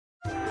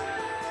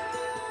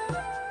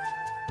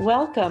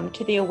Welcome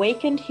to the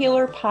Awakened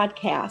Healer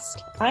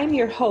podcast. I'm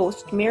your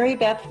host, Mary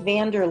Beth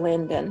Vander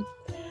Linden.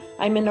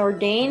 I'm an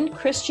ordained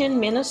Christian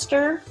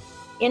minister,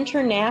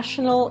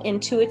 international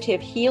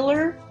intuitive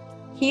healer,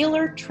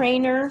 healer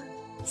trainer,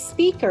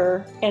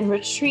 speaker, and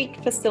retreat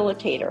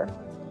facilitator.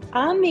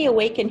 On the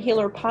Awakened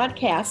Healer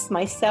podcast,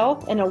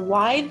 myself and a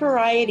wide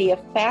variety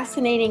of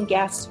fascinating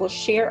guests will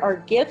share our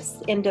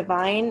gifts and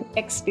divine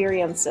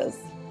experiences.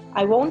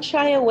 I won't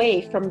shy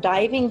away from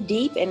diving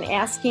deep and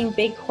asking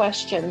big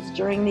questions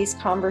during these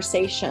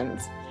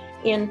conversations.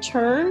 In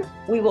turn,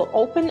 we will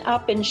open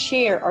up and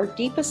share our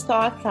deepest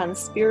thoughts on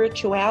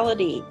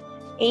spirituality,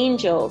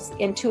 angels,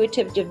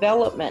 intuitive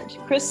development,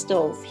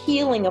 crystals,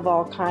 healing of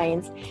all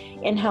kinds,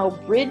 and how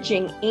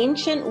bridging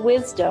ancient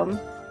wisdom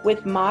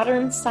with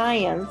modern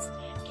science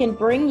can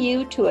bring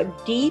you to a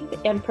deep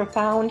and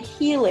profound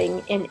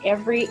healing in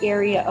every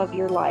area of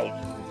your life.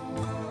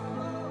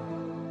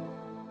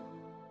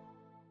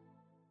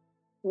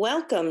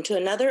 Welcome to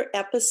another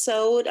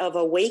episode of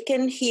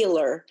Awakened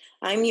Healer.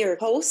 I'm your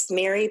host,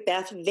 Mary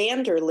Beth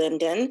Vander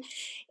Linden,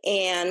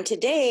 and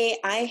today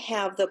I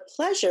have the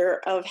pleasure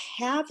of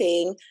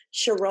having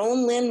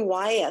Sharón Lynn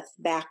Wyeth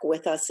back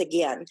with us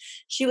again.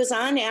 She was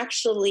on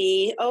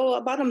actually,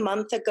 about a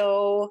month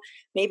ago,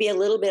 maybe a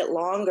little bit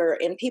longer,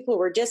 and people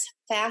were just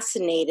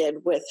fascinated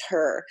with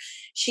her.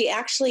 She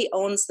actually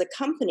owns the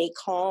company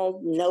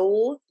called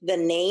Know the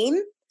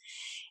Name.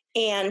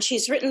 And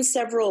she's written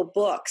several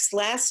books.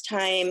 Last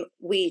time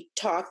we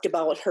talked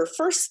about her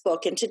first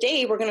book, and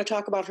today we're going to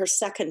talk about her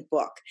second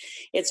book.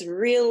 It's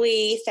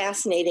really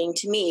fascinating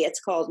to me. It's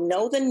called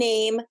Know the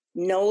Name,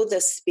 Know the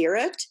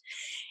Spirit.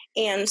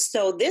 And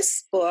so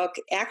this book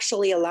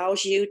actually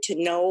allows you to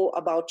know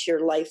about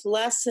your life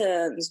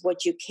lessons,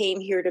 what you came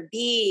here to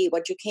be,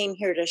 what you came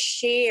here to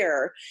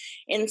share.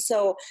 And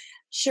so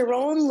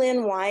Sharón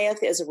Lynn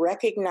Wyeth is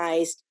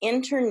recognized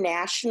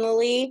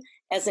internationally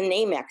as a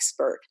name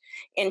expert,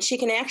 and she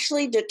can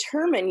actually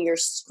determine your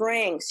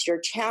strengths, your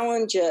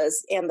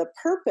challenges, and the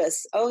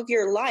purpose of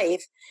your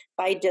life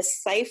by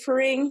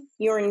deciphering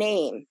your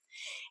name.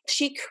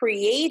 She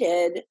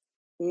created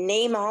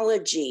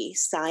namology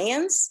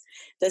science,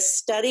 the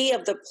study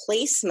of the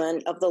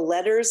placement of the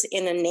letters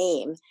in a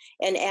name.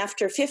 And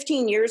after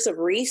 15 years of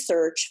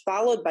research,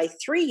 followed by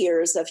 3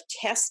 years of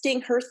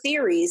testing her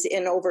theories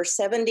in over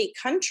 70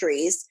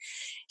 countries,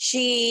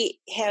 she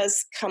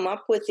has come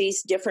up with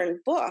these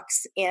different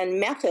books and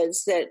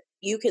methods that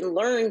you can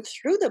learn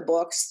through the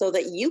books so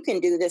that you can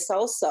do this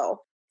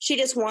also. She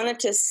just wanted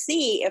to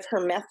see if her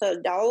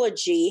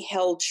methodology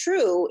held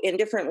true in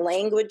different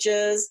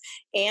languages,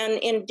 and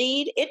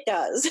indeed it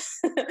does.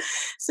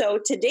 So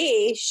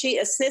today she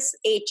assists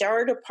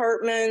HR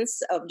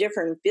departments of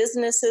different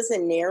businesses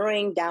in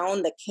narrowing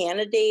down the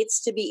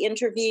candidates to be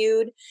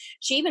interviewed.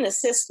 She even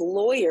assists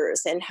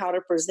lawyers in how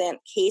to present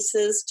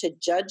cases to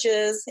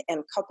judges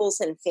and couples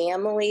and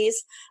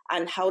families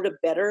on how to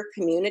better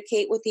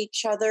communicate with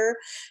each other.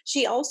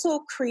 She also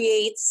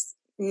creates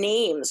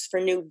names for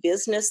new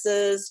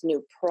businesses,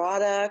 new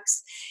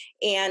products,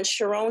 and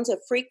Sharón's a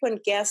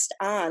frequent guest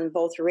on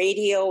both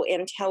radio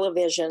and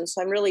television,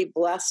 so I'm really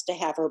blessed to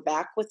have her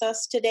back with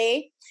us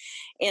today.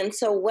 And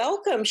so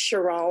welcome,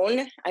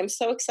 Sharón. I'm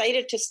so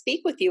excited to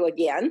speak with you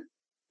again.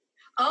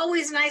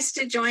 Always nice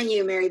to join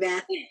you, Mary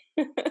Beth.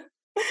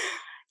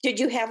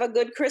 Did you have a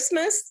good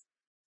Christmas?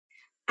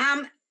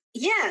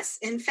 Yes.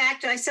 In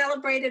fact, I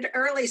celebrated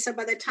early, so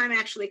by the time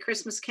actually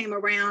Christmas came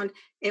around,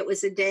 it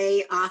was a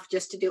day off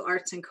just to do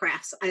arts and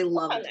crafts. I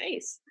loved it.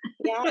 Nice.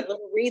 Yeah, a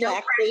little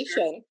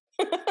relaxation.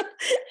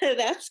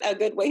 That's a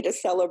good way to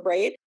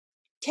celebrate.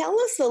 Tell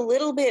us a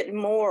little bit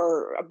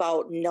more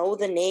about Know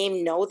the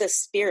Name, Know the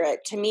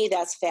Spirit. To me,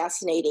 that's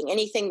fascinating.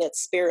 Anything that's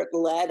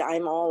spirit-led,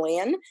 I'm all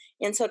in.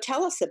 And so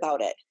tell us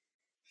about it.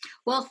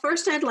 Well,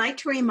 first, I'd like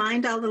to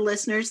remind all the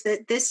listeners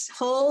that this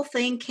whole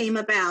thing came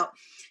about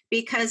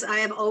because I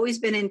have always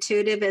been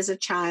intuitive as a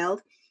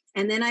child,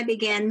 and then I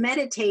began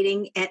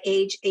meditating at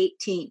age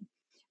 18.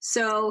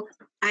 So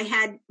I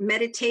had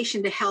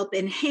meditation to help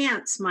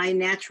enhance my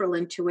natural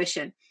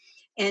intuition.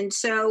 And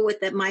so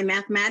with my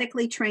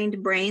mathematically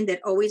trained brain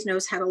that always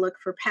knows how to look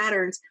for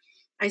patterns,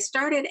 I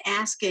started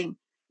asking,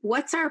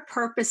 what's our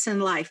purpose in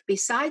life?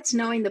 Besides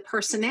knowing the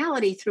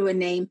personality through a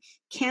name,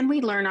 can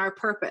we learn our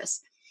purpose?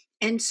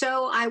 And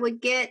so I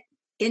would get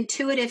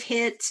intuitive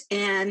hits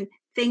and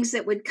things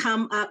that would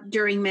come up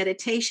during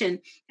meditation.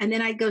 And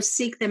then I'd go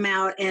seek them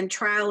out and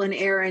trial and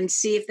error and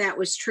see if that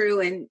was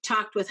true, and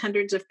talked with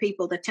hundreds of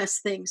people to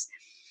test things.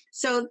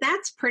 So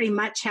that's pretty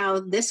much how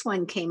this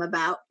one came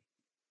about.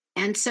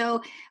 And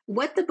so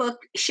what the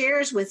book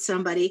shares with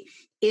somebody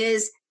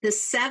is the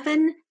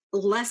 7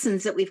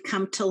 lessons that we've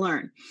come to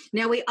learn.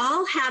 Now, we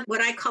all have what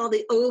I call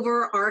the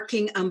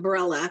overarching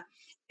umbrella,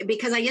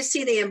 because I just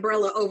see the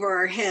umbrella over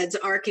our heads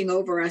arcing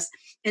over us.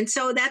 And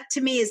so that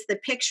to me is the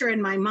picture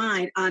in my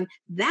mind on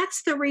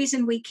that's the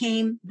reason we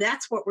came.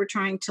 That's what we're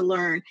trying to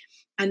learn.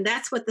 And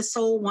that's what the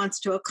soul wants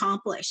to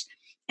accomplish.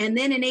 And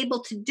then able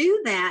to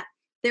do that,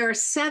 there are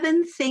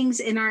 7 things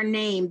in our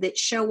name that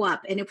show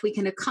up. And if we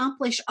can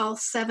accomplish all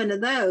 7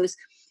 of those,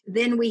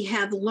 then we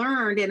have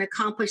learned and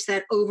accomplished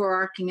that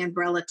overarching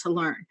umbrella to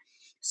learn.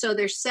 So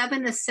there's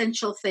 7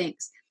 essential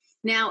things.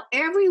 Now,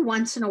 every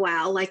once in a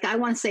while, like I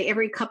want to say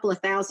every couple of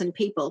thousand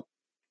people,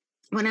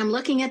 when I'm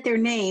looking at their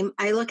name,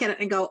 I look at it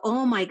and go,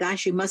 oh my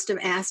gosh, you must have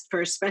asked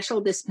for a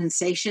special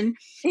dispensation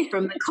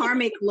from the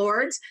karmic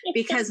lords,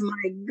 because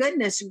my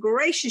goodness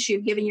gracious,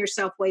 you've given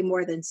yourself way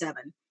more than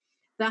 7.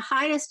 The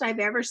highest I've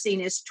ever seen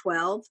is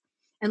 12.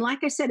 And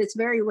like I said, it's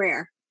very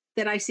rare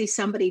that I see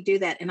somebody do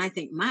that. And I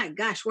think, my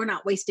gosh, we're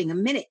not wasting a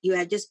minute. You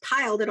had just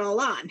piled it all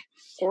on.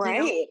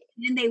 Right. You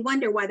know? And they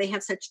wonder why they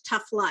have such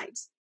tough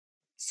lives.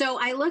 So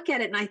I look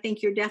at it and I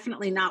think you're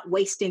definitely not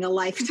wasting a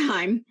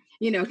lifetime,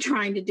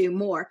 trying to do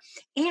more.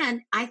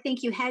 And I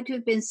think you had to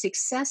have been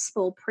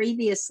successful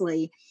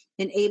previously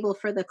and able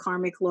for the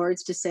karmic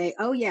lords to say,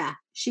 oh yeah,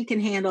 she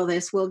can handle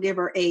this. We'll give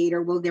her 8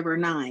 or we'll give her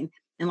 9.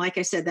 And like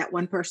I said, that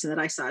one person that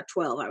I saw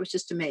 12, I was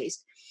just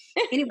amazed.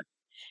 Anyway,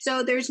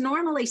 so there's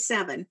normally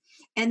 7.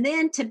 And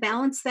then to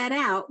balance that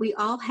out, we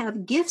all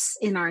have gifts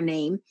in our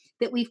name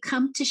that we've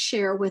come to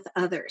share with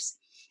others,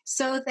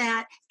 so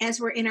that as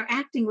we're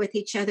interacting with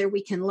each other,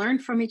 we can learn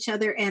from each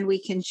other and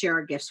we can share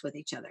our gifts with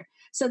each other.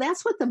 So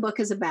that's what the book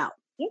is about.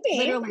 Okay.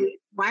 Literally,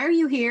 why are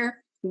you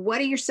here? What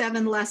are your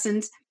 7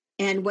 lessons?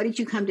 And what did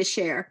you come to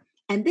share?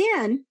 And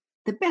then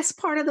the best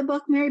part of the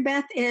book, Mary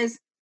Beth, is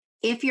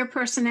if your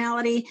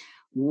personality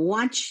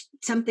wants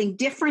something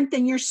different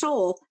than your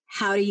soul,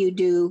 how do you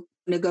do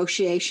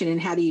negotiation and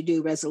how do you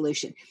do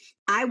resolution?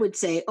 I would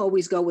say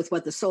always go with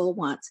what the soul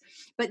wants,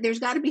 but there's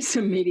got to be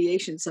some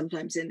mediation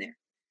sometimes in there.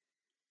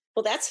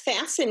 Well, that's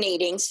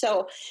fascinating.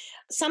 So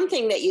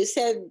something that you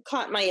said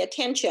caught my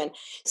attention.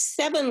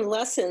 7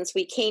 lessons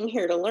we came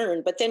here to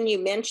learn. But then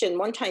you mentioned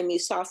one time you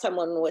saw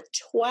someone with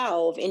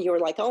 12 and you were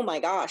like, oh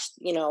my gosh,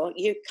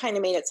 you kind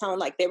of made it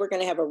sound like they were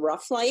going to have a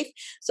rough life.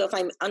 So if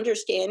I'm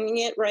understanding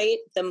it right,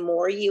 the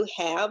more you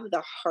have,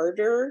 the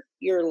harder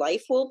your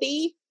life will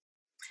be.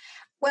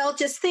 Well,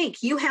 just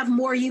think, you have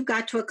more you've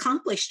got to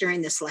accomplish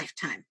during this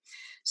lifetime.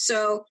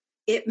 So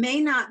it may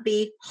not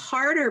be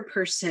harder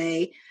per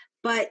se,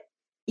 but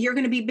you're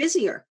going to be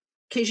busier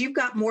because you've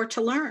got more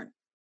to learn.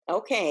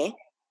 Okay.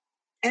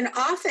 And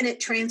often it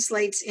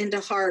translates into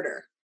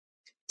harder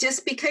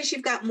just because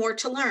you've got more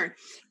to learn.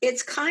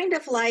 It's kind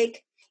of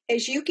like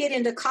as you get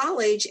into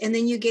college and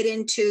then you get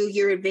into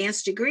your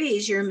advanced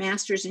degrees, your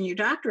master's and your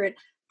doctorate,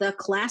 the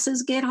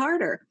classes get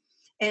harder.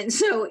 And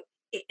so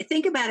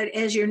think about it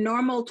as your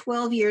normal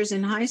 12 years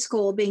in high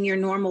school being your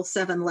normal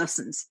 7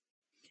 lessons.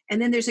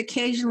 And then there's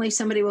occasionally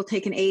somebody will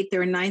take an 8th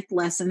or a 9th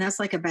lesson. That's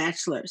like a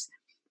bachelor's.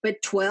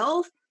 But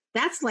 12,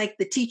 that's like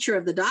the teacher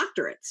of the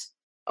doctorates.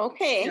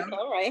 Okay.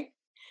 All right.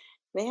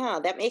 Yeah,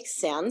 that makes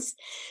sense.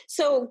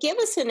 So give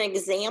us an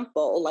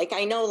example. Like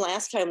I know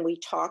last time we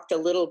talked a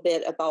little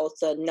bit about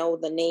know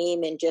the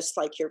name and just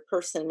like your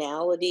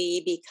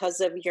personality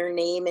because of your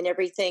name and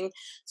everything.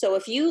 So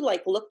if you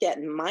like looked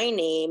at my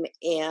name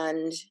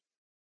and,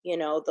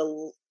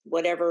 the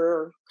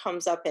whatever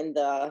comes up in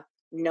the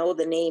know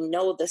the name,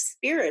 know the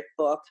spirit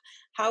book,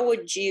 how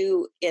would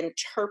you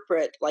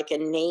interpret like a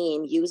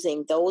name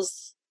using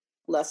those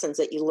lessons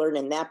that you learn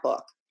in that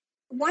book?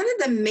 One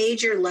of the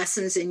major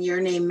lessons in your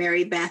name,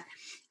 Mary Beth,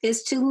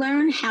 is to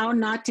learn how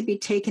not to be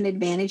taken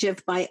advantage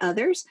of by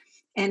others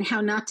and how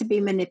not to be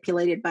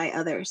manipulated by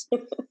others.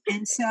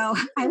 And so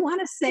I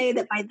want to say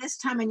that by this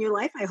time in your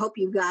life, I hope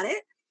you got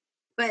it.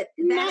 But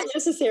not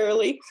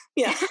necessarily.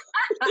 Yeah. So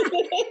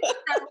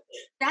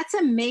that's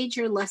a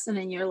major lesson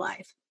in your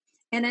life.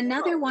 And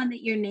another one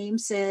that your name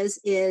says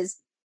is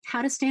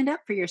how to stand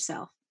up for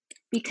yourself,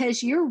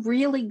 because you're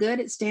really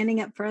good at standing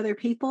up for other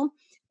people,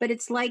 but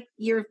it's like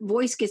your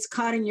voice gets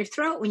caught in your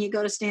throat when you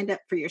go to stand up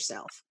for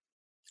yourself.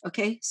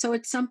 Okay. So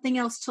it's something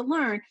else to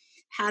learn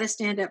how to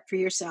stand up for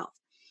yourself.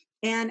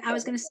 And I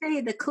was going to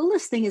say the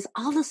coolest thing is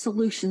all the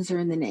solutions are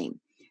in the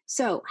name.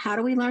 So how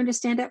do we learn to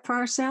stand up for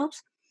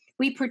ourselves?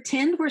 We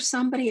pretend we're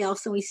somebody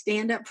else and we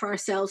stand up for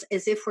ourselves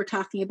as if we're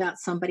talking about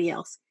somebody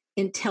else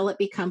until it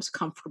becomes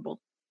comfortable.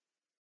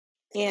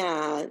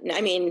 Yeah. I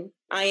mean,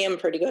 I am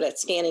pretty good at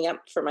standing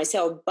up for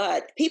myself,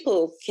 but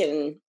people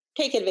can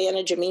take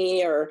advantage of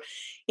me or,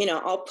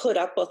 I'll put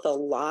up with a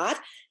lot,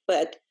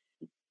 but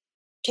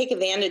take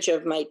advantage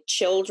of my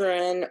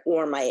children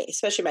or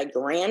especially my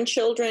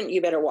grandchildren,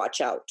 you better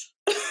watch out.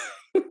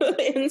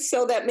 And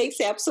so that makes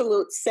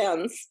absolute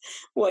sense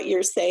what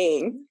you're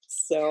saying.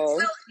 So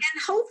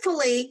and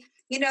hopefully,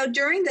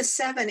 during the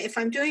 7, if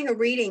I'm doing a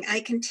reading, I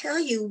can tell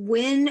you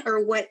when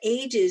or what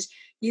ages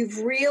you've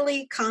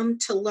really come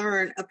to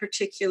learn a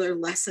particular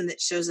lesson that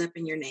shows up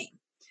in your name.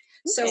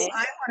 Okay. So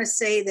I want to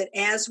say that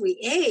as we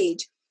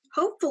age,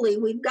 hopefully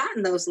we've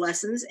gotten those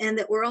lessons and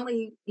that we're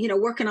only,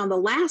 working on the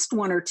last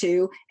 1 or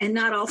 2 and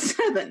not all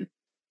 7.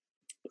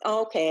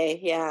 Okay.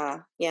 Yeah.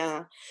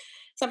 Yeah.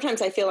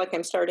 Sometimes I feel like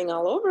I'm starting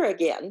all over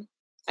again.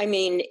 I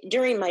mean,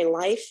 during my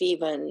life,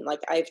 even like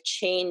I've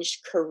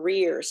changed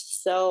careers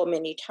so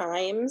many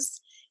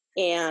times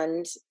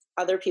and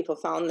other people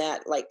found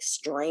that like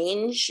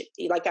strange.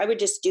 Like I would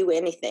just do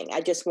anything.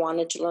 I just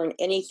wanted to learn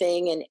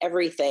anything and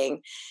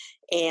everything.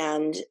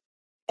 And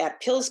at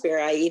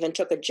Pillsbury, I even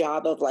took a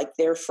job of like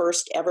their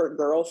first ever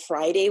Girl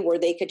Friday where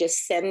they could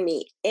just send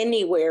me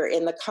anywhere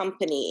in the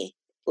company.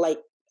 Like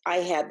I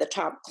had the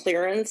top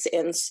clearance.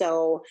 And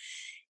so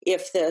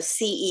if the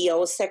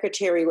CEO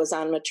secretary was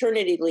on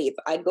maternity leave,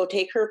 I'd go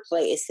take her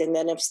place. And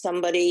then if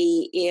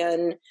somebody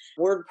in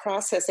word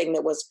processing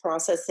that was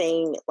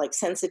processing like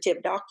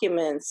sensitive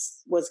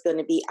documents was going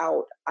to be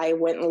out, I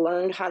went and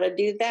learned how to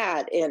do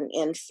that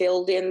and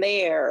filled in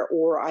there.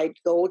 Or I'd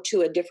go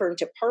to a different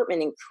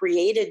department and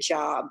create a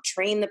job,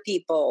 train the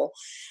people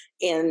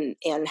and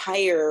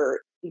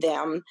hire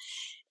them.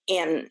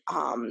 And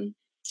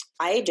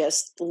I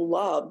just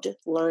loved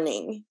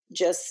learning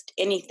just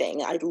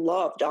anything. I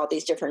loved all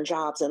these different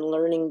jobs and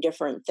learning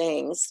different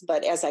things.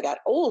 But as I got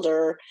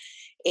older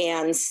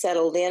and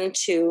settled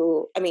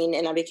into,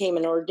 and I became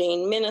an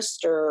ordained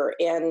minister,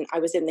 and I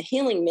was in the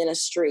healing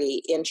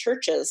ministry in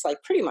churches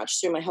like pretty much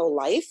through my whole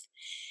life.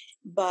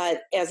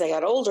 But as I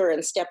got older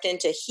and stepped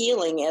into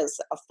healing as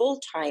a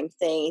full-time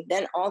thing,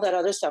 then all that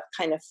other stuff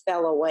kind of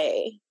fell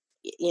away,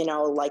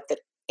 like the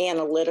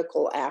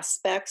analytical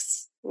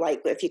aspects,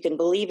 like if you can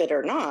believe it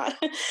or not.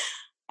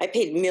 I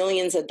paid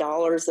millions of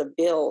dollars of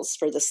bills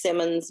for the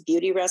Simmons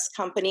Beauty Rest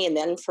Company and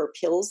then for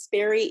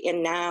Pillsbury.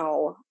 And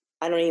now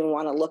I don't even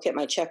want to look at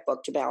my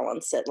checkbook to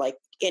balance it. Like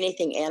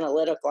anything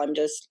analytical, I'm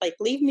just like,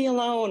 leave me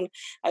alone.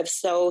 I've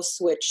so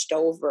switched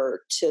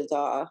over to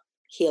the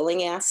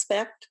healing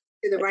aspect.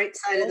 To the right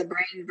side of the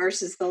brain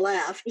versus the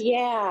left.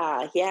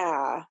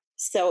 Yeah.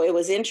 So it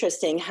was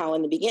interesting how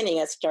in the beginning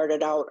I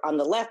started out on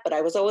the left, but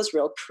I was always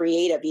real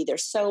creative, either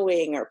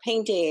sewing or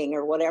painting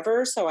or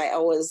whatever. So I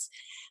always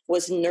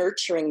was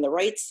nurturing the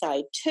right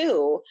side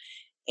too.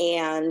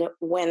 And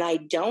when I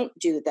don't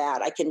do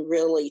that, I can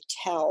really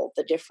tell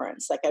the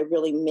difference. Like I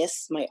really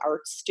miss my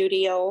art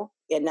studio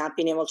and not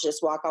being able to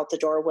just walk out the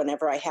door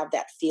whenever I have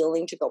that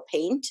feeling to go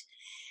paint.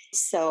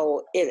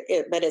 So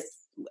but it's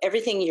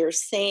everything you're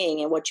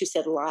saying and what you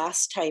said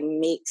last time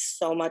makes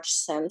so much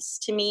sense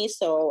to me.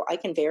 So I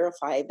can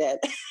verify that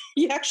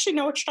you actually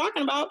know what you're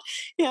talking about.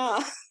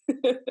 Yeah,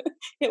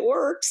 it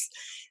works.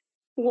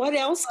 What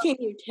else can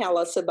you tell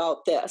us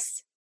about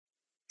this?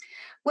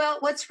 Well,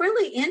 what's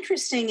really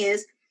interesting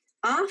is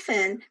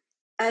often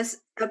as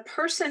a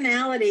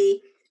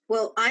personality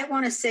will, I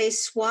want to say,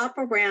 swap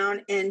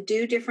around and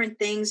do different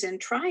things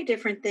and try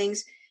different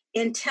things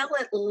until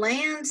it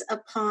lands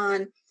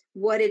upon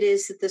what it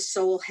is that the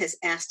soul has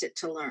asked it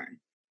to learn.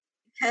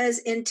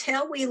 Because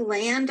until we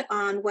land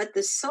on what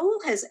the soul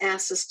has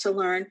asked us to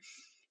learn,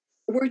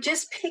 we're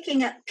just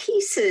picking up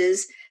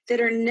pieces that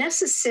are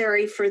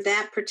necessary for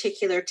that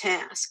particular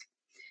task.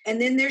 And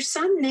then there's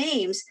some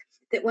names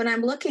that when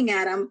I'm looking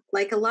at them,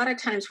 like a lot of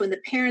times when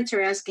the parents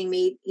are asking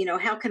me,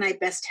 how can I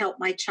best help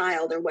my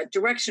child or what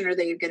direction are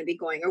they going to be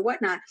going or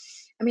whatnot?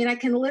 I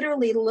can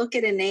literally look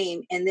at a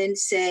name and then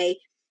say,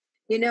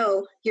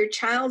 your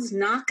child's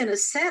not going to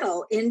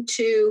settle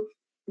into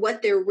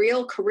what their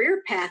real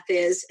career path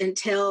is and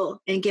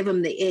give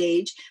them the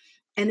age.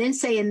 And then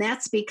say, and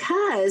that's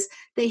because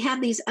they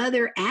have these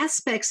other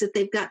aspects that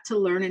they've got to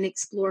learn and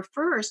explore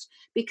first,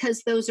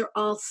 because those are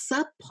all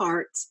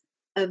subparts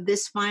of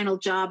this final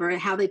job or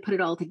how they put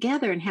it all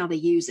together and how they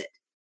use it.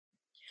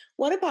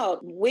 What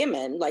about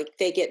women? Like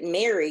they get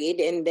married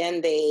and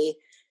then they,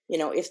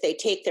 if they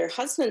take their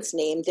husband's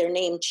name, their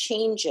name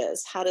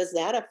changes. How does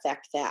that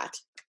affect that?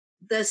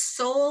 The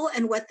soul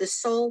and what the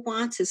soul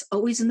wants is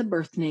always in the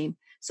birth name.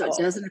 So it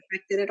doesn't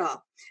affect it at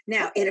all.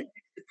 Now, It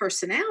affects the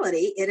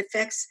personality. It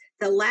affects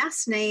the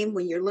last name.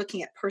 When you're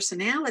looking at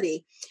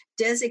personality,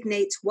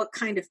 designates what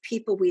kind of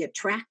people we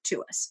attract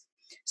to us.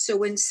 So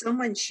when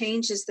someone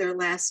changes their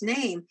last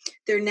name,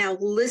 they're now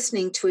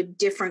listening to a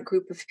different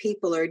group of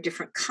people or a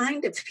different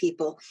kind of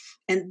people.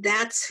 And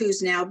that's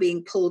who's now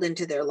being pulled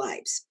into their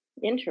lives.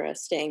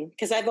 Interesting.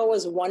 Because I've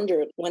always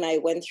wondered when I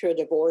went through a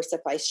divorce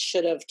if I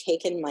should have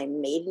taken my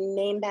maiden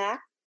name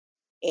back.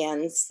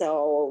 And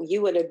so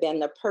you would have been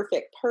the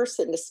perfect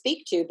person to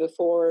speak to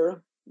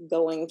before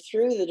going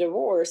through the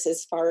divorce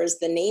as far as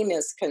the name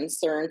is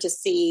concerned, to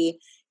see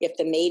if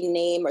the maiden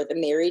name or the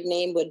married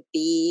name would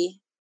be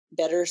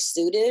better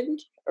suited,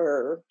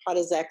 or how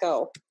does that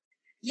go?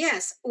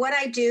 Yes. What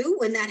I do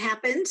when that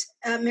happens,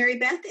 Mary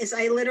Beth, is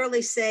I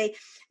literally say,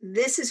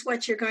 this is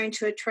what you're going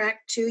to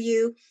attract to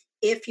you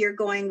if you're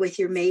going with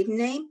your maiden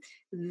name.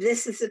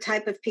 This is the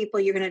type of people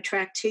you're going to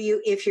attract to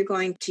you if you're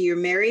going to your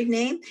married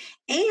name.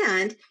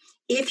 And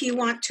if you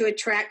want to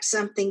attract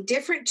something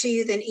different to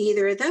you than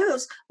either of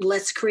those,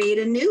 let's create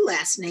a new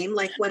last name,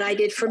 like what I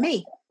did for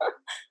me.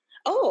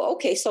 Oh,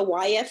 okay. So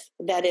Wyeth,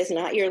 that is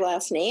not your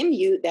last name.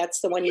 That's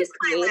the one you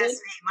created. My last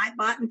name. I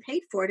bought and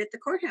paid for it at the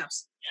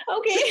courthouse.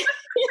 Okay.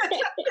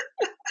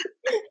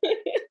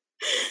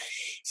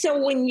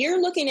 So when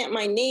you're looking at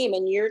my name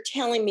and you're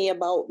telling me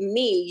about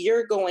me,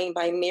 you're going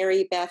by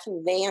Mary Beth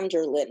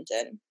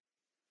Vanderlinden.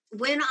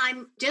 When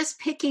I'm just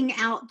picking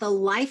out the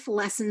life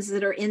lessons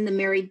that are in the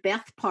Mary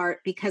Beth part,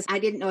 because I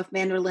didn't know if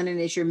Vanderlinden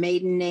is your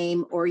maiden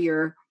name or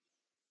your,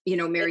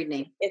 married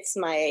name. It's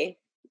my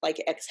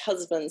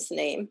ex-husband's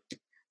name.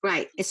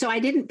 Right. So I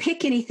didn't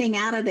pick anything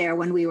out of there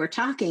when we were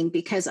talking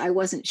because I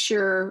wasn't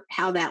sure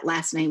how that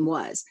last name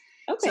was.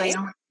 So I Okay.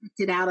 only picked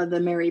it out of the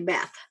Mary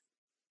Beth.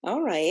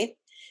 All right.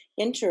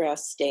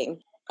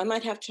 Interesting. I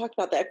might have to talk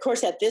about that. Of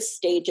course, at this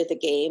stage of the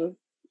game,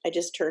 I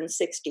just turned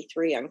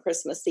 63 on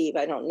Christmas Eve.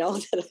 I don't know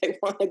that I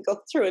want to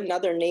go through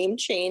another name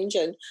change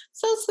and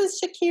Social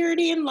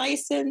Security and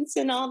license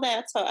and all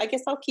that. So I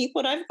guess I'll keep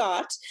what I've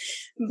got.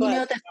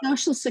 But The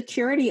Social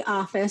Security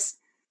office,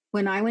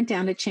 when I went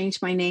down to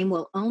change my name,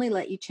 will only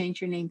let you change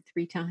your name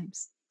 3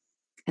 times.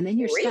 And then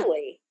you're stuck.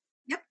 really?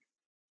 Yep.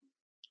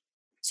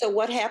 So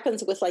what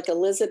happens with like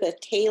Elizabeth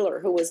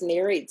Taylor, who was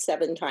married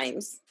 7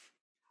 times?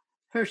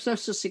 Her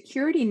Social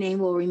Security name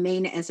will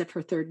remain as if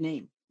her 3rd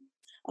name.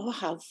 Oh,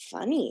 how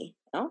funny.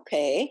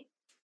 Okay.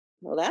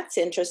 Well, that's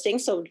interesting.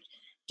 So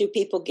do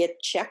people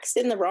get checks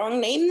in the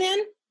wrong name then?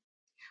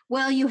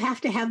 Well, you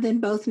have to have then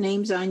both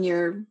names on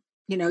your,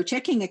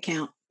 checking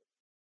account.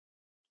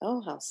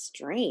 Oh, how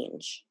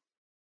strange.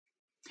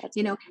 That's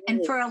And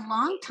really for a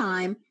long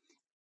time,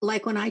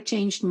 like when I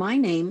changed my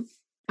name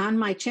on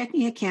my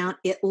checking account,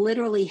 it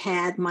literally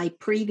had my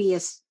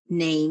previous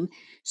name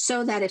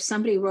so that if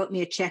somebody wrote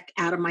me a check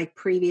out of my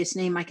previous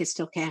name, I could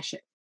still cash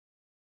it.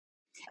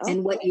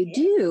 And what you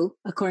do,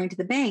 according to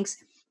the banks,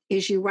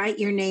 is you write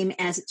your name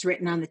as it's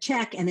written on the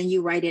check, and then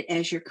you write it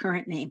as your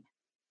current name.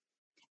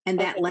 And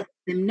that lets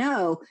them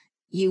know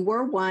you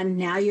were one,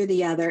 now you're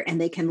the other, and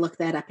they can look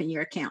that up in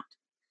your account.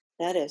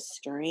 That is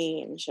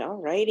strange.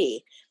 All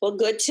righty. Well,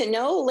 good to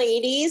know,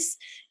 ladies.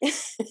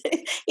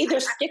 Either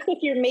stick with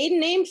your maiden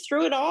name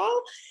through it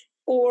all,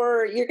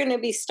 or you're going to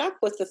be stuck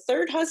with the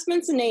 3rd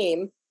husband's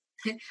name.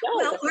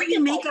 Well, or you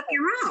make up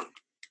your own.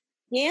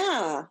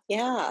 Yeah.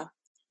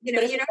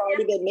 But if you've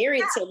already been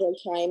married several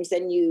times,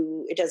 then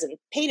it doesn't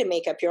pay to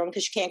make up your own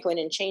because you can't go in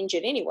and change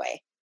it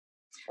anyway.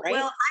 Right?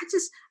 Well,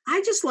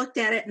 I just looked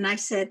at it and I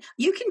said,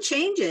 you can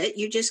change it.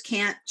 You just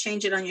can't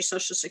change it on your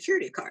Social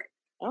Security card.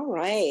 All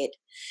right.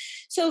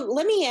 So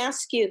let me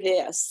ask you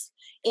this,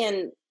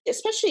 and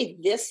especially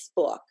this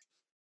book,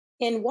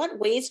 in what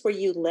ways were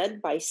you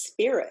led by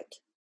Spirit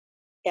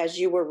as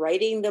you were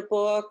writing the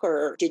book,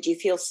 or did you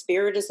feel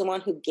Spirit is the one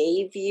who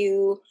gave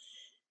you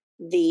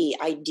the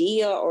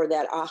idea or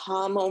that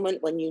aha moment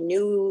when you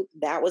knew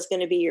that was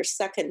going to be your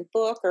second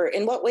book? Or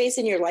in what ways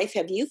in your life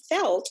have you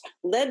felt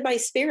led by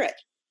Spirit?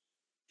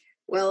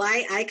 Well,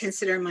 I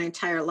consider my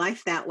entire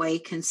life that way,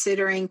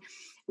 considering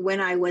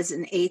when I was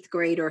in 8th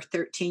grade or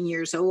 13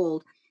 years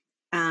old,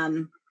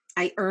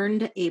 I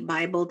earned a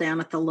Bible down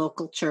at the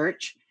local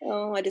church.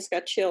 Oh, I just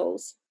got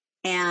chills.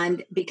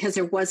 And because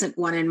there wasn't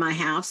one in my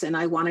house, and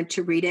I wanted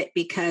to read it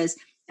because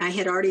I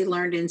had already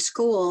learned in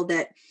school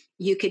that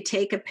you could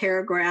take a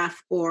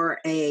paragraph or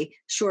a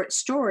short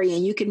story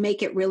and you could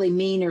make it really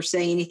mean or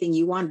say anything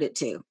you wanted it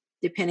to,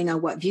 depending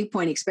on what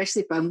viewpoint,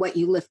 especially on what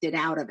you lifted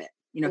out of it,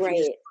 if you're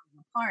just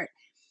apart.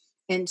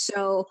 And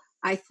so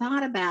I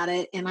thought about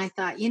it and I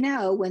thought,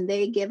 when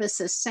they give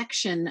us a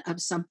section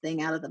of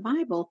something out of the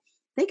Bible,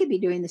 they could be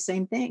doing the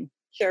same thing.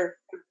 Sure.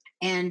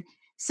 And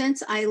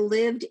since I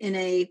lived in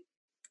a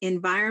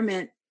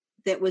environment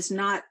that was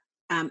not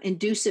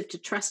inducive to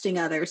trusting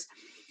others,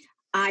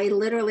 I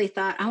literally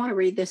thought, I want to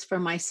read this for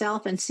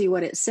myself and see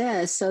what it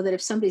says so that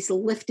if somebody's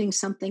lifting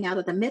something out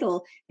of the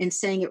middle and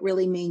saying it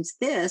really means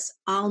this,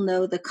 I'll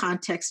know the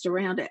context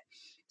around it.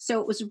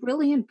 So it was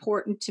really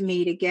important to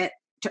me to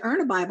earn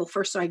a Bible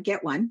first so I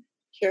get one.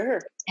 Sure.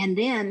 And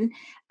then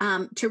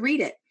to read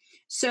it.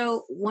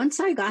 So once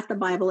I got the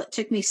Bible, it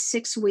took me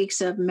 6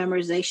 weeks of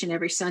memorization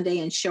every Sunday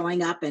and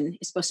showing up, and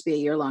it's supposed to be a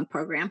year-long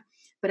program,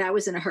 but I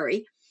was in a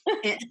hurry.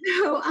 And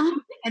so,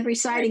 and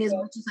reciting as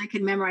much as I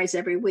could memorize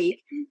every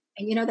week.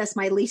 And that's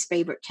my least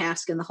favorite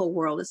task in the whole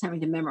world, is having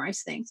to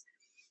memorize things.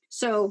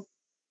 So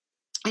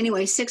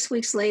anyway, 6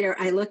 weeks later,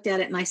 I looked at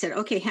it and I said,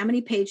 okay, how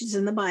many pages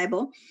in the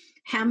Bible?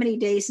 How many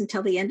days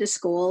until the end of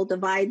school?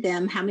 Divide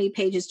them. How many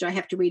pages do I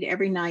have to read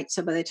every night?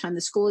 So by the time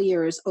the school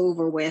year is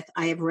over with,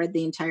 I have read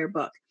the entire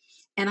book.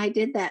 And I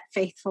did that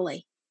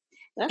faithfully.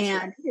 That's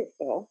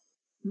wonderful.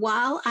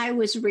 While I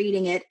was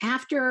reading it,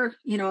 after,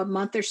 a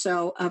month or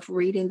so of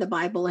reading the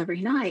Bible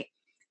every night,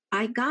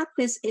 I got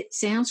this, it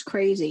sounds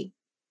crazy,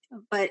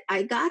 but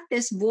I got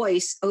this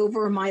voice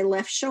over my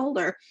left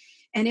shoulder,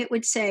 and it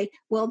would say,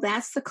 well,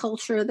 that's the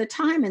culture of the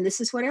time, and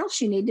this is what else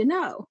you need to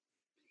know.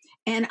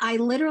 And I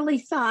literally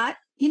thought,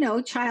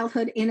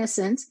 childhood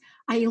innocence,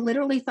 I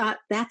literally thought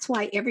that's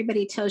why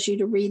everybody tells you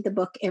to read the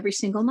book every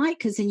single night,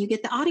 because then you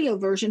get the audio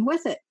version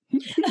with it.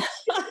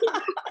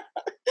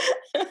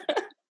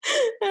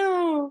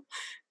 Oh,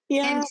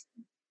 yeah.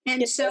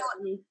 And so,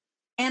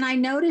 and I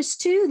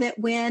noticed too that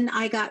when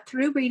I got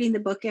through reading the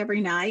book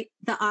every night,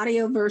 the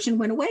audio version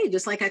went away,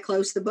 just like I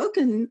closed the book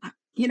and,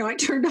 I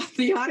turned off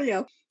the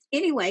audio.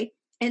 Anyway,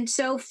 and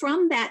so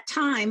from that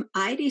time,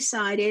 I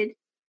decided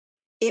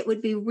it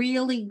would be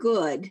really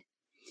good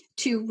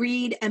to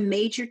read a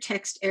major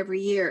text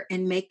every year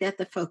and make that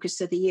the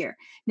focus of the year.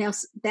 Now,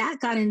 that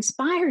got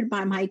inspired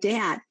by my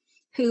dad,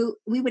 who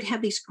we would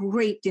have these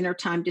great dinner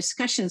time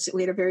discussions.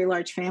 We had a very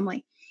large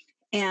family.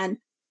 And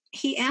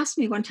he asked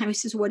me one time, he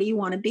says, what do you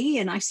want to be?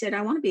 And I said,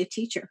 I want to be a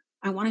teacher.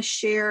 I want to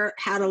share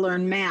how to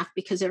learn math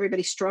because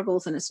everybody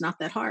struggles and it's not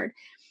that hard.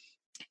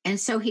 And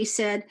so he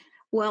said,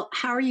 well,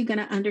 how are you going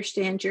to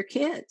understand your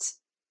kids?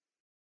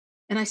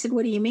 And I said,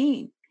 what do you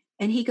mean?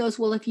 And he goes,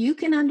 well, if you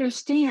can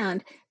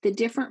understand the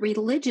different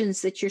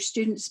religions that your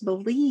students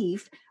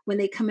believe when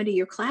they come into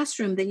your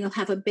classroom, then you'll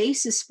have a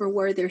basis for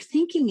where their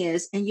thinking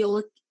is, and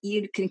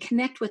you can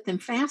connect with them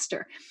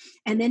faster.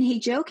 And then he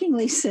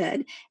jokingly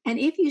said, and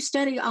if you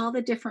study all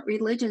the different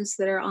religions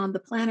that are on the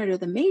planet, or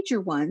the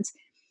major ones,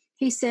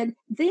 he said,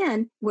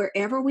 then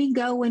wherever we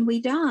go when we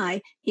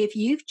die, if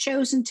you've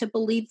chosen to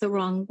believe the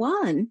wrong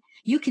one,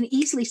 you can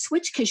easily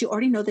switch because you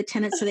already know the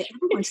tenets of the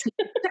other ones.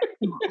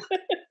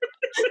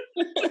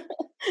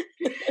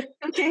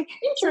 Okay.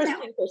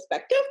 Interesting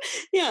perspective.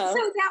 Yeah. So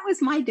that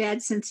was my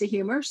dad's sense of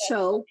humor.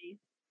 So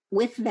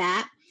with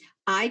that,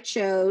 I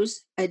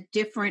chose a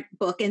different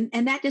book. And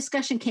that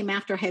discussion came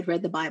after I had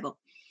read the Bible.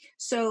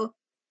 So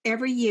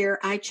every year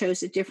I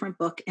chose a different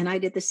book, and I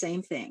did the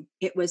same thing.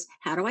 It was,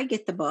 how do I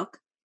get the book?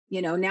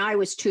 Now I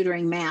was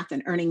tutoring math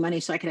and earning money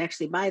so I could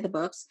actually buy the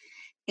books.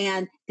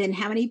 And then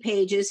how many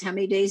pages, how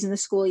many days in the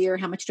school year,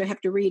 how much do I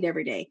have to read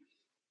every day?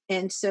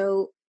 And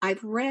so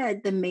I've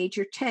read the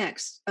major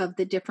texts of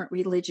the different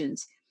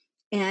religions.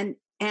 And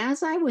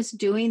as I was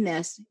doing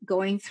this,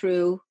 going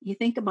through, you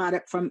think about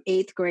it, from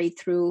 8th grade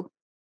through,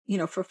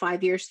 for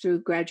 5 years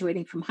through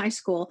graduating from high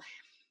school,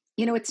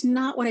 it's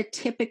not what a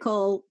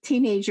typical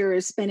teenager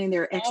is spending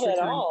their extra Not at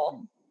time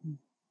all. on.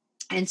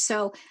 And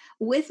so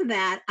with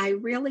that, I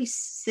really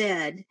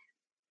said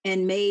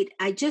and made,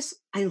 I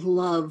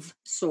love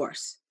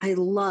Source. I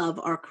love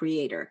our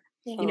Creator.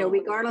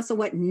 Regardless of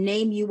what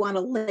name you want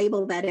to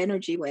label that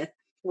energy with.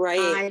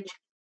 Right.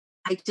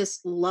 I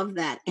just love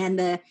that. And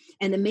the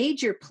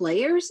major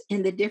players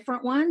in the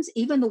different ones,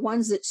 even the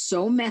ones that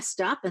so messed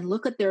up, and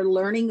look at their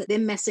learning,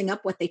 them messing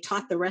up what they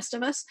taught the rest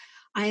of us.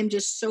 I am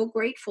just so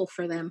grateful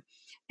for them.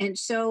 And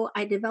so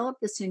I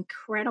developed this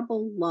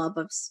incredible love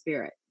of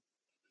spirit.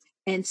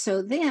 And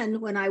so then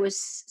when I was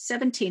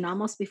 17,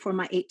 almost before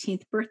my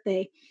 18th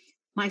birthday,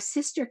 my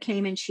sister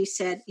came and she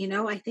said,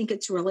 I think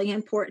it's really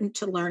important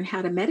to learn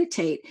how to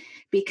meditate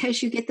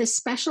because you get this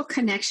special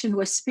connection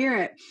with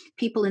spirit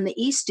people in the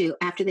East do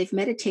after they've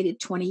meditated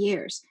 20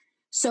 years.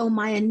 So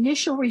my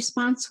initial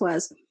response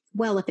was,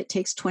 well, if it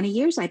takes 20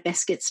 years, I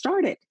best get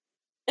started.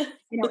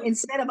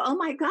 Instead of, oh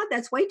my God,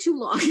 that's way too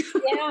long.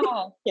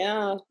 Yeah.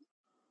 Yeah.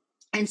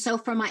 And so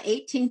for my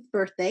 18th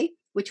birthday,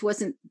 which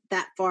wasn't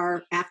that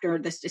far after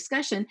this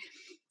discussion,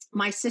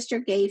 my sister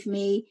gave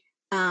me,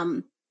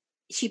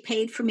 she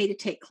paid for me to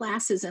take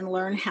classes and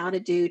learn how to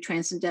do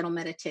transcendental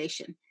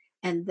meditation.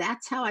 And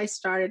that's how I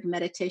started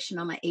meditation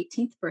on my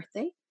 18th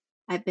birthday.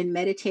 I've been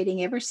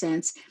meditating ever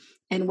since.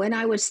 And when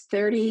I was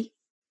 36,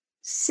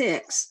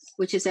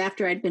 which is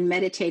after I'd been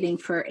meditating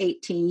for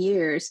 18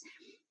 years,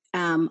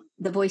 the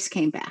voice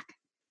came back.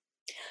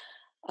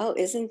 Oh,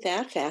 isn't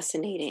that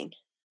fascinating?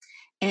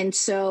 And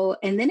so,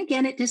 and then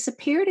again, it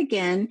disappeared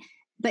again,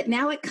 but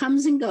now it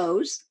comes and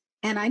goes.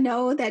 And I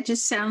know that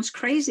just sounds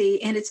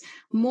crazy. And it's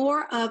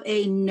more of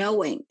a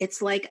knowing.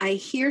 It's like I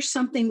hear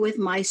something with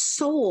my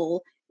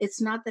soul.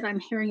 It's not that I'm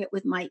hearing it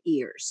with my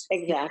ears.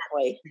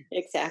 Exactly.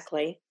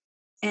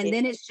 And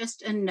then it's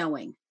just a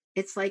knowing.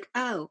 It's like,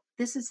 oh,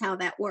 this is how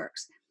that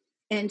works.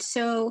 And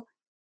so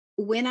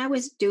when I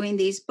was doing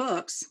these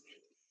books,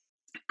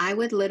 I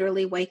would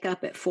literally wake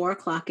up at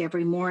 4:00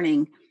 every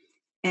morning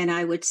and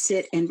I would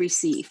sit and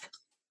receive.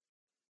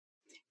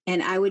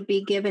 And I would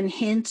be given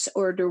hints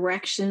or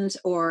directions,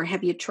 or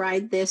have you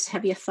tried this?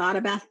 Have you thought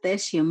about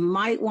this? You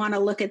might want to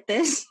look at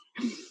this,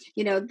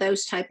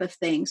 those type of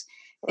things.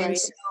 Right. And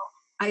so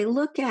I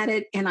look at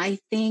it and I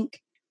think,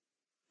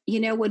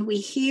 when we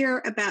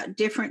hear about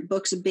different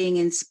books being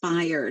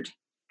inspired,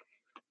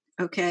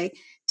 okay,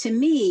 to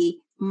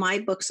me, my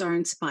books are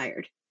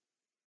inspired.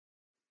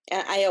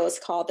 I always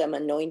call them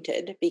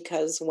anointed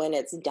because when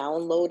it's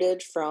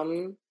downloaded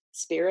from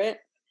spirit,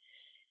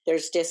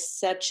 there's just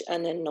such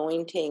an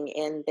anointing,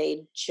 and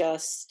they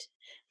just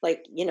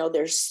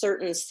there's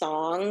certain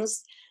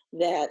songs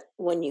that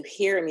when you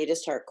hear them, you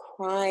just start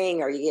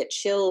crying or you get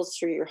chills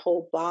through your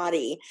whole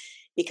body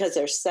because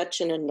there's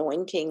such an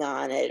anointing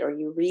on it. Or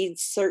you read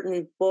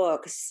certain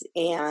books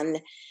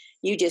and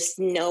you just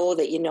know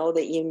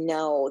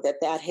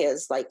that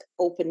has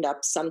opened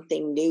up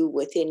something new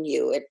within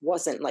you. It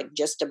wasn't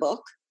just a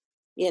book.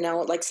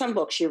 Some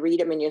books you read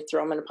them and you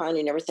throw them in a pond,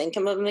 you never think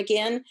of them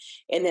again.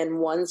 And then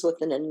ones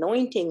with an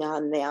anointing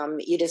on them,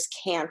 you just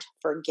can't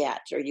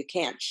forget, or you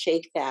can't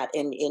shake that.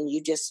 And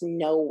you just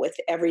know with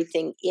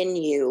everything in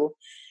you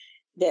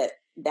that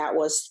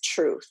was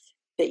truth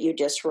that you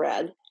just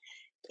read.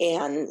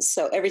 And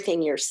so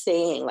everything you're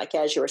saying,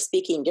 as you were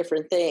speaking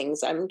different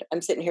things, I'm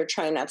sitting here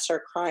trying not to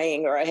start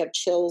crying, or I have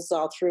chills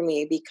all through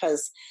me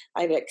because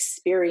I've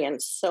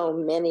experienced so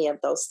many of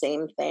those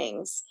same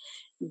things.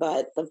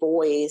 But the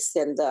voice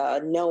and the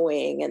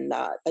knowing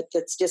but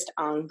it's just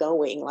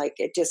ongoing.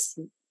 It just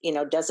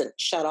doesn't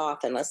shut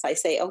off unless I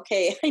say,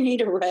 okay, I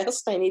need a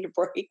rest, I need a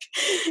break,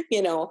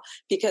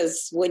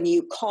 because when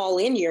you call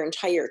in your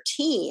entire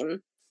team,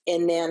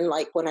 and then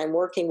like when I'm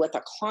working with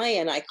a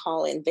client, I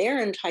call in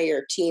their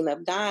entire team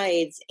of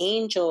guides,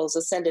 angels,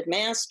 ascended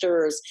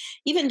masters,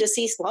 even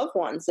deceased loved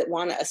ones that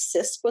want to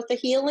assist with the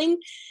healing.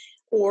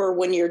 Or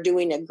when you're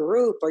doing a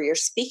group or you're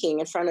speaking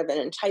in front of an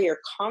entire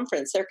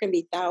conference, there can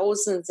be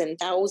thousands and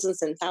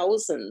thousands and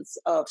thousands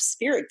of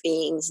spirit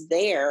beings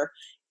there,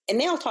 and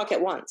they all talk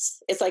at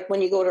once. It's like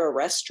when you go to a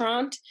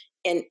restaurant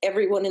and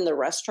everyone in the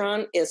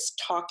restaurant is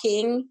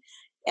talking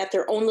at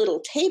their own little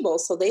table,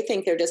 so they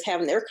think they're just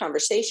having their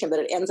conversation, but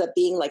it ends up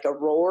being like a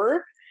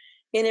roar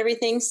and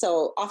everything.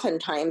 So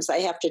oftentimes I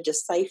have to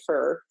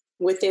decipher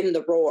within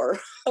the roar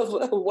of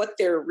what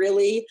they're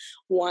really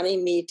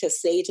wanting me to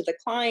say to the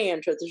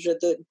client or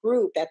the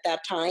group at that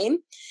time.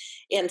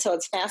 And so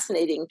it's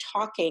fascinating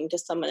talking to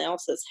someone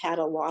else that's had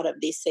a lot of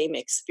these same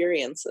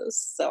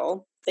experiences.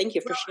 So thank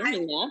you for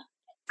sharing that.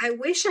 I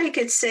wish I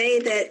could say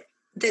that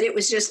it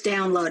was just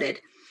downloaded.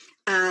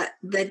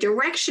 The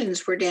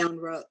directions were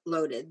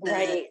downloaded.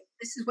 Right.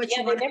 This is what they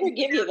you want. never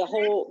give you the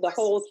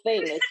whole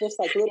thing. It's just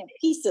like little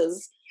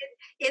pieces.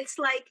 It's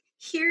like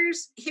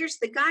here's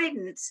the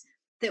guidance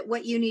that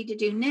what you need to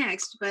do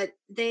next, but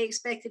they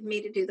expected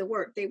me to do the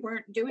work. They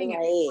weren't doing it,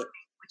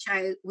 which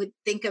I would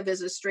think of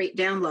as a straight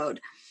download.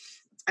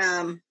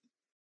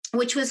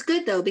 Which was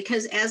good though,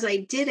 because as I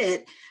did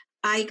it,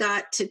 I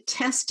got to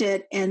test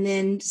it and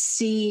then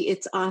see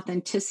its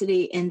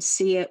authenticity and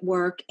see it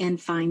work and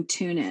fine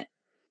tune it.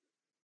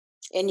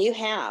 And you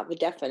have,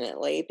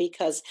 definitely,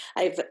 because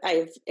I've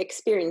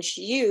experienced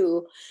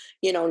you,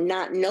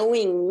 not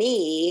knowing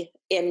me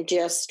and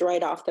just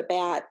right off the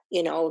bat,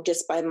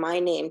 just by my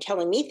name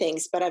telling me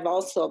things. But I've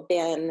also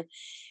been,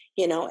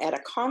 at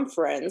a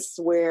conference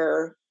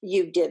where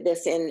you did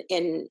this, and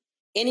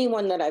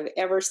anyone that I've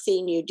ever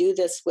seen you do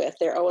this with,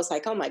 they're always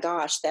like, oh my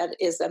gosh, that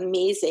is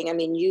amazing. I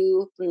mean,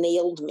 you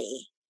nailed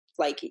me.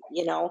 Like,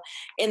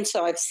 and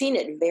so I've seen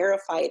it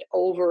verified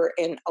over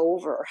and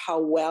over how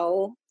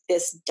well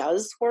this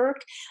does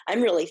work.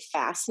 I'm really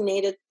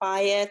fascinated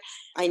by it.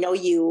 I know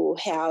you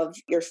have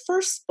your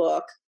first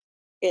book,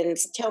 and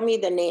tell me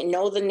the name.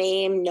 Know the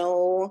name,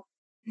 know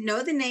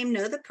the name,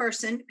 know the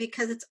person,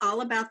 because it's all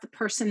about the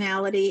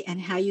personality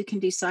and how you can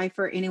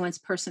decipher anyone's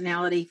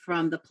personality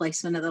from the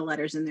placement of the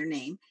letters in their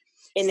name.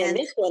 And then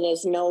this one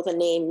is know the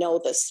name, know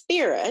the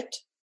spirit.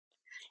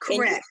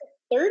 Correct.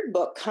 Third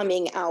book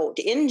coming out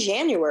in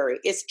January.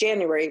 It's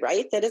January,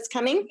 right? That it's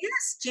coming?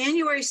 Yes,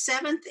 January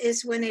 7th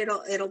is when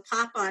it'll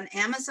pop on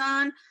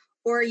Amazon,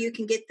 or you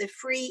can get the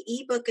free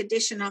ebook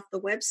edition off the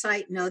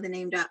website,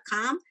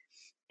 knowthename.com.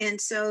 And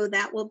so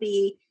that will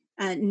be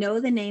Know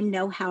the Name,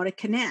 Know How to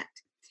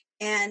Connect.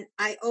 And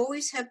I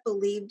always have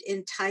believed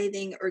in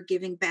tithing or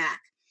giving back.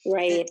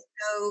 Right. And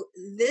so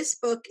this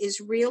book is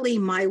really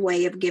my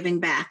way of giving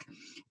back,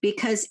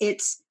 because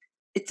it's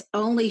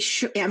only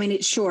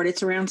it's short.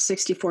 It's around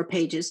 64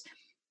 pages,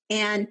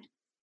 and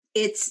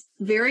it's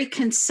very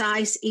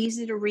concise,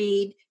 easy to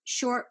read,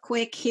 short,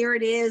 quick. Here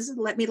it is.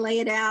 Let me lay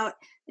it out.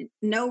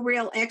 No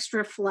real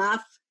extra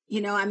fluff,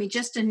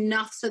 just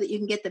enough so that you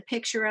can get the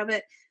picture of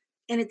it.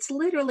 And it's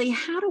literally,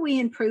 how do we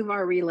improve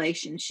our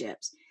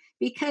relationships?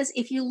 Because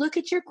if you look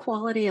at your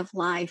quality of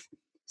life,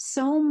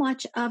 so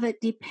much of it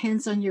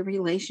depends on your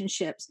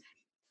relationships.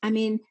 I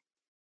mean,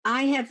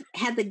 I have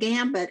had the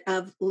gambit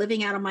of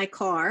living out of my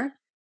car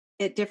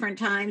at different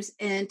times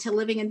and to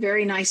living in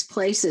very nice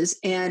places.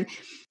 And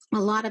a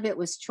lot of it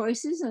was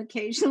choices, and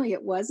occasionally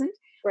it wasn't.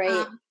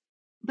 Right.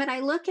 But I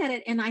look at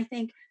it and I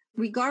think,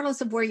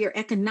 regardless of where your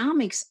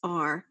economics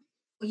are,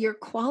 your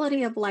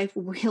quality of life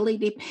really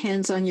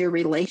depends on your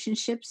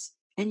relationships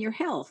and your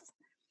health.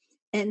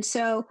 And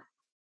so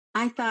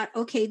I thought,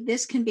 okay,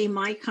 this can be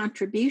my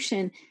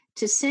contribution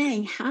to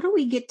saying, how do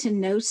we get to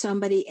know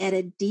somebody at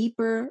a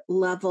deeper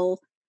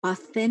level,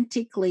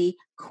 authentically,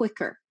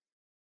 quicker?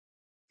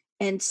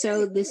 And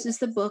so this is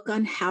the book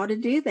on how to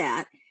do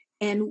that.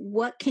 And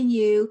what can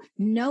you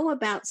know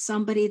about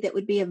somebody that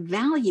would be of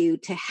value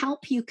to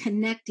help you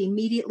connect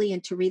immediately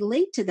and to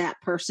relate to that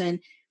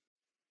person,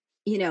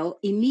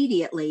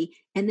 immediately?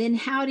 And then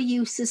how do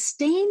you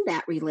sustain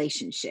that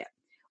relationship?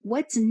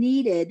 What's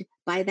needed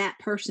by that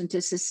person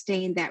to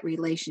sustain that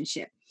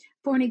relationship?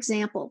 For an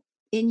example,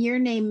 in your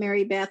name,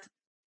 Mary Beth,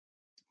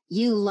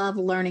 you love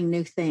learning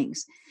new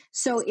things.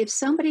 So if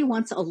somebody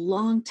wants a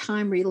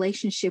long-time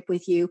relationship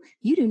with you,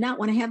 you do not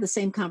want to have the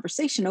same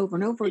conversation over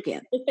and over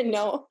again.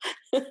 No.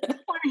 You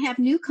want to have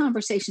new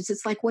conversations.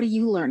 It's like, what are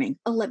you learning?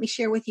 Oh, let me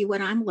share with you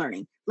what I'm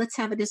learning. Let's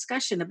have a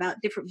discussion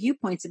about different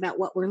viewpoints about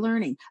what we're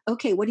learning.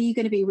 Okay, what are you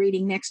going to be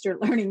reading next or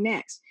learning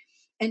next?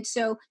 And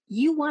so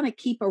you want to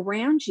keep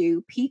around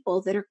you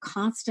people that are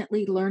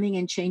constantly learning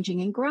and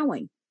changing and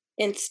growing.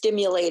 And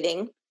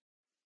stimulating.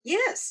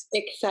 Yes.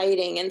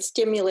 Exciting and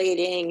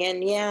stimulating.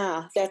 And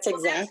yeah, that's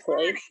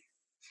exactly.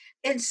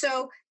 And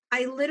so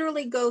I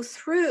literally go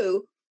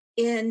through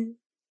in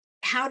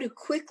how to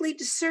quickly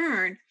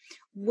discern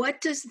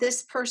what does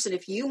this person,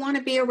 if you want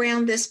to be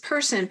around this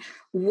person,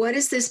 what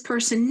does this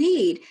person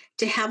need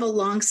to have a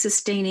long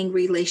sustaining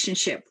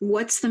relationship?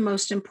 What's the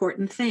most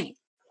important thing?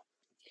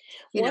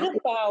 What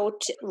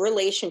about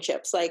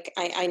relationships? Like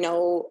I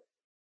know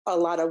a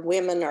lot of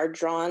women are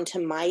drawn to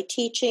my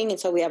teaching. And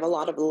so we have a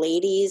lot of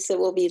ladies that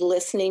will be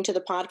listening to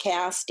the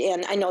podcast.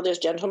 And I know there's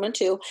gentlemen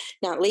too,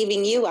 not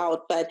leaving you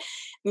out, but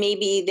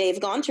maybe they've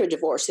gone through a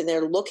divorce and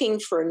they're looking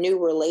for a new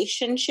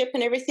relationship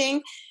and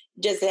everything.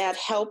 Does that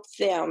help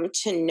them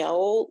to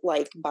know,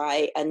 like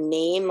by a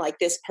name, like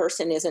this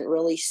person isn't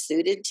really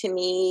suited to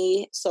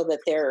me, so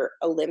that they're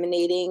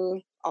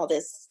eliminating all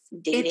this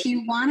dating? If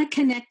you want to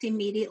connect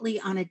immediately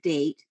on a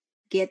date,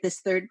 get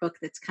this third book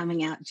that's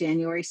coming out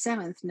January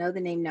 7th, Know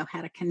the Name, Know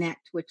How to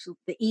Connect, which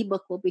the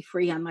ebook will be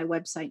free on my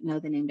website,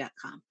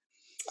 knowthename.com.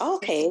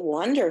 Okay,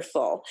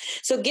 wonderful.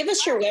 So give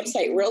us your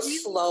website real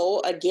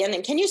slow again.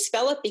 And can you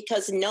spell it?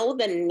 Because Know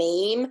the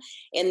Name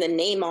and the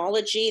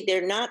Nameology,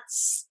 they're not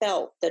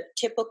spelt the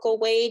typical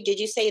way. Did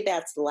you say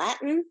that's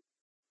Latin?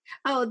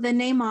 Oh, the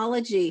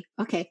Nameology.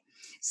 Okay.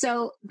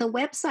 So the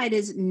website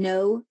is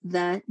Know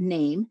the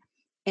Name,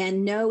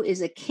 and Know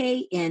is a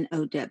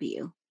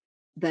K-N-O-W,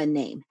 the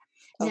name.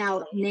 Okay.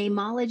 Now,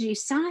 Nameology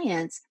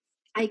Science,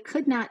 I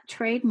could not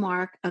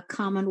trademark a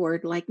common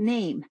word like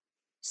name.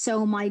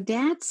 So my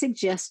dad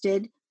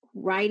suggested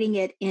writing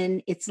it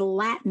in its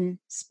Latin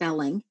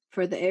spelling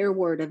for the air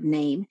word of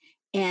name.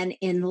 And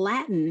in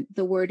Latin,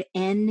 the word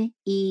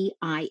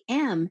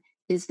N-E-I-M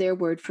is their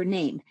word for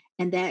name.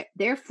 And that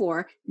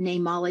therefore,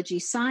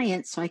 Nameology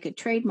Science, so I could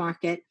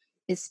trademark it,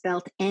 is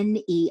spelled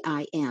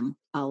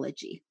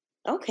N-E-I-M-ology.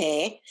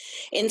 Okay.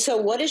 And so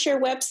what is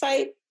your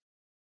website?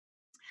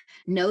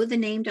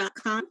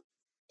 Knowthename.com.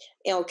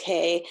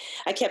 Okay.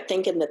 I kept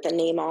thinking that the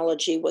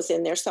Nameology was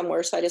in there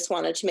somewhere, so I just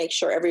wanted to make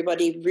sure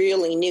everybody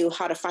really knew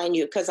how to find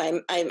you, because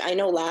I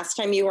know last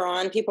time you were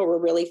on, people were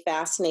really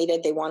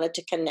fascinated. They wanted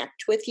to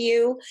connect with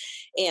you.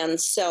 And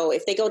so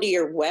if they go to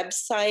your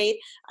website,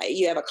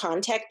 you have a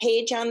contact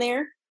page on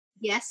there?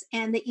 Yes,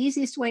 and the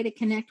easiest way to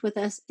connect with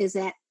us is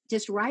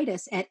just write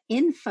us at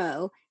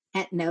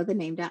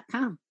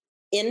info@knowthename.com.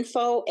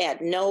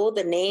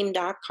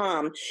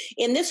 info@knowthename.com.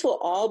 And this will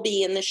all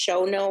be in the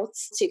show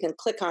notes, so you can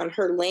click on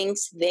her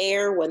links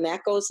there when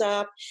that goes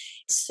up.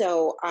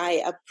 So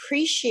I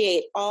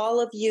appreciate all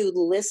of you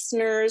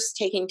listeners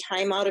taking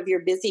time out of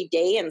your busy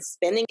day and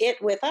spending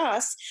it with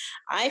us.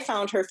 I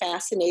found her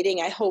fascinating.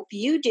 I hope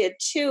you did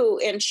too.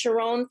 And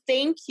Sharón,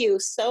 thank you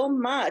so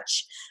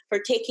much for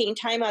taking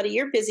time out of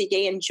your busy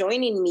day and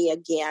joining me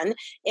again.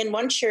 And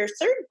once your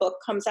third book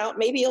comes out,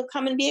 maybe you'll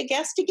come and be a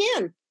guest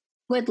again.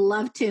 Would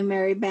love to,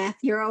 Mary Beth.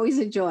 You're always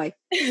a joy.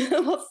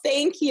 Well,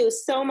 thank you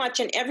so much.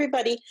 And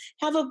everybody,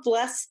 have a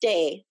blessed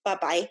day.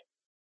 Bye-bye.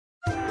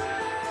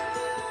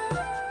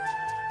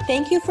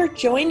 Thank you for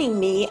joining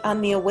me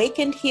on the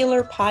Awakened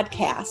Healer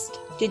podcast.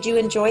 Did you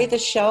enjoy the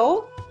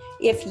show?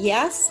 If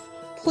yes,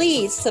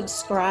 please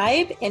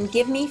subscribe and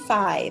give me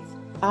 5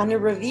 on a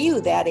review,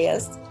 that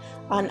is,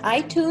 on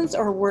iTunes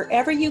or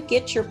wherever you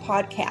get your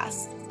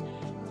podcasts.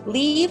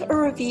 Leave a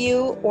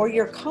review or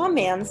your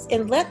comments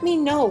and let me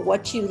know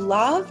what you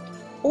loved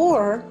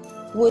or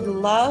would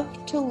love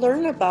to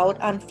learn about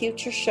on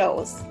future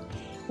shows.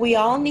 We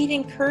all need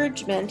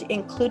encouragement,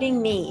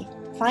 including me.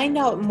 Find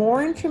out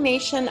more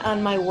information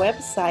on my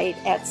website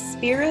at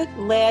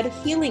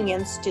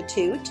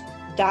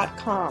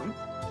spiritledhealinginstitute.com.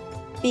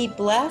 Be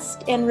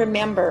blessed, and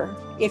remember,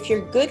 if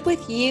you're good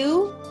with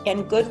you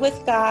and good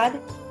with God,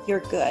 you're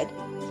good.